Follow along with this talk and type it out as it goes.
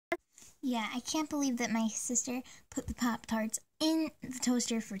Yeah, I can't believe that my sister put the Pop-Tarts in the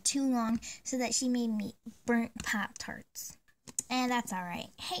toaster for too long so that she made me burnt Pop-Tarts. And that's alright.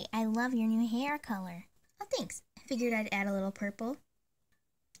 Hey, I love your new hair color. Oh, thanks. I figured I'd add a little purple.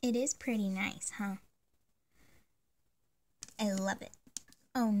 It is pretty nice, huh? I love it.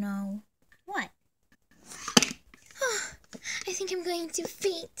 Oh no. What? I think I'm going to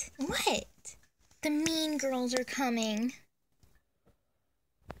faint. What? The mean girls are coming.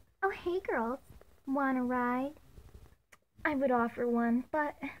 Oh, hey girls. Want a ride? I would offer one,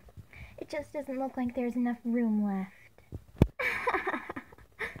 but it just doesn't look like there's enough room left.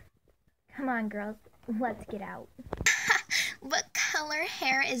 Come on, girls. Let's get out. What color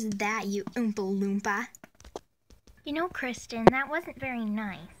hair is that, you Oompa Loompa? You know, Kristen, that wasn't very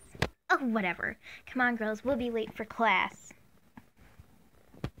nice. Oh, whatever. Come on, girls. We'll be late for class.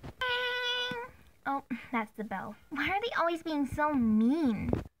 Oh, that's the bell. Why are they always being so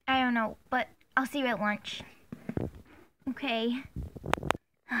mean? I don't know, but I'll see you at lunch. Okay.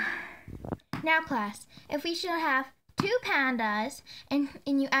 Now, class, if we should have 2 pandas and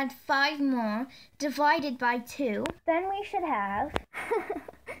you add 5 more divided by 2, then we should have...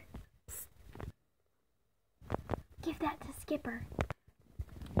 Give that to Skipper.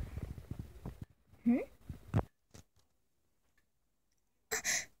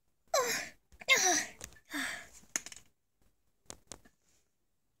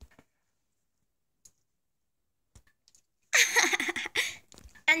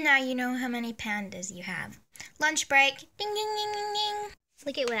 And now you know how many pandas you have. Lunch break. Ding, ding, ding, ding, ding.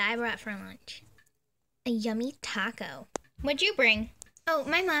 Look at what I brought for lunch. A yummy taco. What'd you bring? Oh,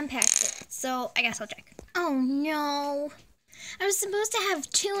 my mom packed it, so I guess I'll check. Oh, no. I was supposed to have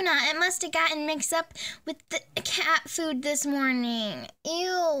tuna. It must have gotten mixed up with the cat food this morning.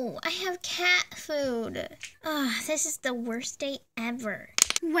 Ew, I have cat food. Ugh, this is the worst day ever.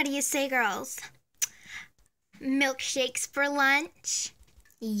 What do you say, girls? Milkshakes for lunch?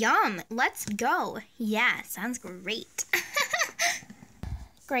 Yum, let's go. Yeah, sounds great.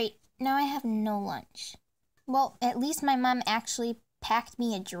 Great, now I have no lunch. Well, at least my mom actually packed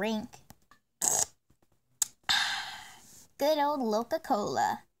me a drink. Good old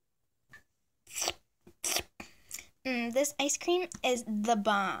Coca-Cola. This ice cream is the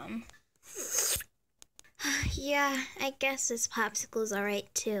bomb. Yeah, I guess this popsicle's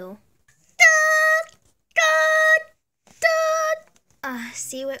alright too.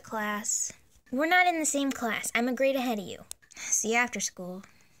 See you at class. We're not in the same class. I'm a grade ahead of you. See you after school.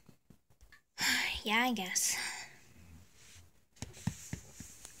 Yeah, I guess.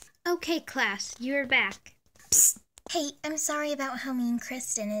 Okay, class, you're back. Psst. Hey, I'm sorry about how mean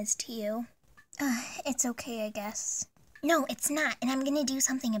Kristen is to you. It's okay, I guess. No, it's not, and I'm gonna do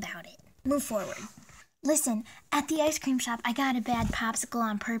something about it. Move forward. Listen, at the ice cream shop, I got a bad popsicle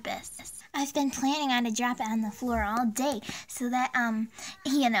on purpose. I've been planning on to drop it on the floor all day so that,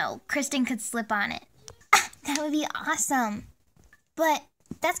 Kristen could slip on it. That would be awesome. But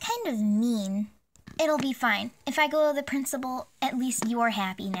that's kind of mean. It'll be fine. If I go to the principal, at least you're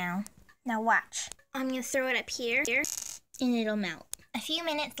happy now. Now watch. I'm gonna throw it up here, and it'll melt. A few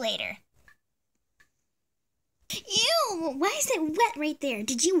minutes later. Ew! Why is it wet right there?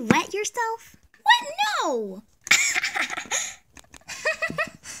 Did you wet yourself? What? No!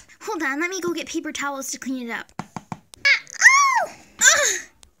 Hold on, let me go get paper towels to clean it up.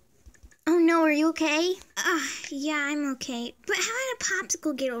 Oh no, are you okay? Yeah, I'm okay. But how did a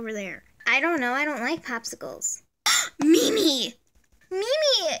popsicle get over there? I don't know, I don't like popsicles. Mimi!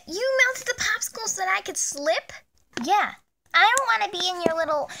 Mimi, you melted the popsicle so that I could slip? Yeah, I don't want to be in your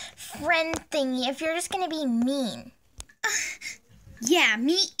little friend thingy if you're just going to be mean. Yeah,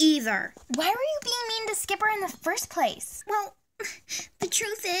 me either. Why were you being mean to Skipper in the first place? Well, the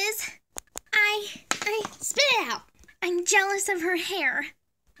truth is, I spit it out. I'm jealous of her hair.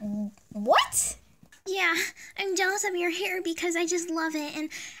 What? Yeah, I'm jealous of your hair because I just love it, and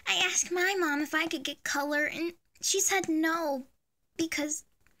I asked my mom if I could get color, and she said no, because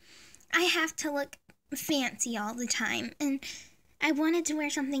I have to look fancy all the time, and I wanted to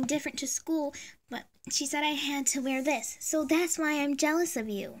wear something different to school, but she said I had to wear this, so that's why I'm jealous of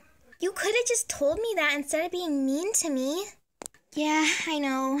you. You could have just told me that instead of being mean to me. Yeah, I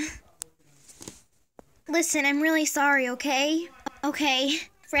know. Listen, I'm really sorry, okay? Okay.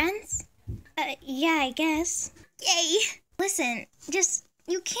 Friends? Yeah, I guess. Yay! Listen,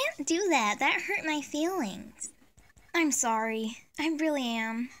 you can't do that. That hurt my feelings. I'm sorry. I really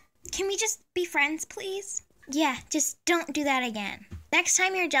am. Can we just be friends, please? Yeah, just don't do that again. Next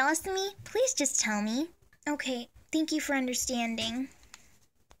time you're jealous of me, please just tell me. Okay, thank you for understanding.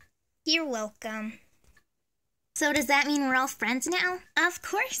 You're welcome. So does that mean we're all friends now? Of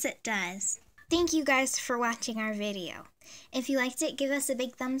course it does. Thank you guys for watching our video. If you liked it, give us a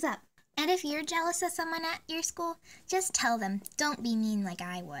big thumbs up. And if you're jealous of someone at your school, just tell them. Don't be mean like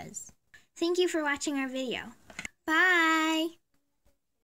I was. Thank you for watching our video. Bye!